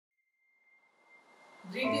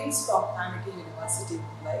Greetings from Amity University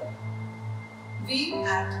Mumbai. We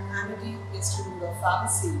at Amity Institute of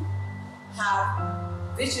Pharmacy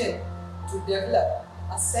have vision to develop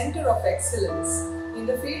a center of excellence in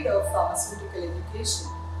the field of pharmaceutical education,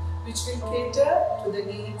 which will cater to the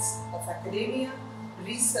needs of academia,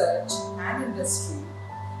 research and industry.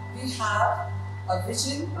 We have a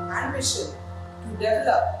vision and mission to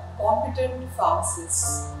develop competent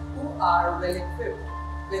pharmacists who are well equipped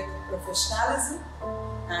with professionalism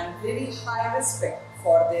and very high respect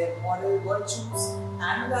for their moral virtues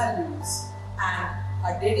and values and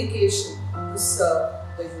a dedication to serve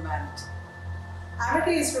the humanity.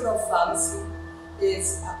 Amity Institute of Pharmacy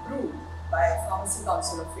is approved by Pharmacy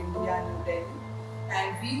Council of India, New Delhi,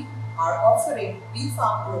 and we are offering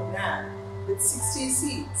B.Pharm program with 60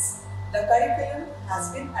 seats. The curriculum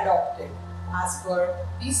has been adopted as per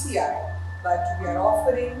PCI, but we are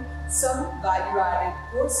offering some value-added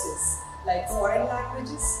courses like foreign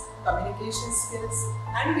languages, communication skills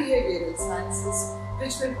and behavioral sciences,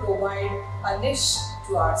 which will provide a niche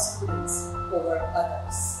to our students over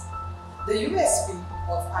others. The USP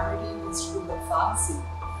of Amity Institute of Pharmacy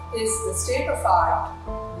is the state-of-art,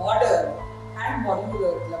 modern and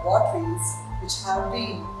modular laboratories which have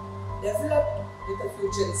been developed with a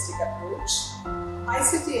futuristic approach,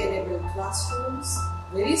 ICT-enabled classrooms,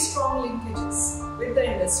 very strong linkages with the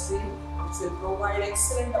industry, which will provide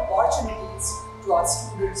excellent opportunities to our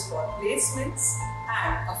students for placements,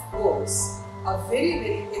 and of course, a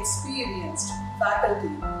very experienced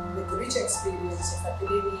faculty with rich experience of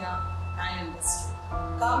academia and industry.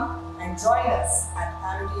 Come and join us at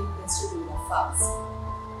Amity Institute of Pharmacy.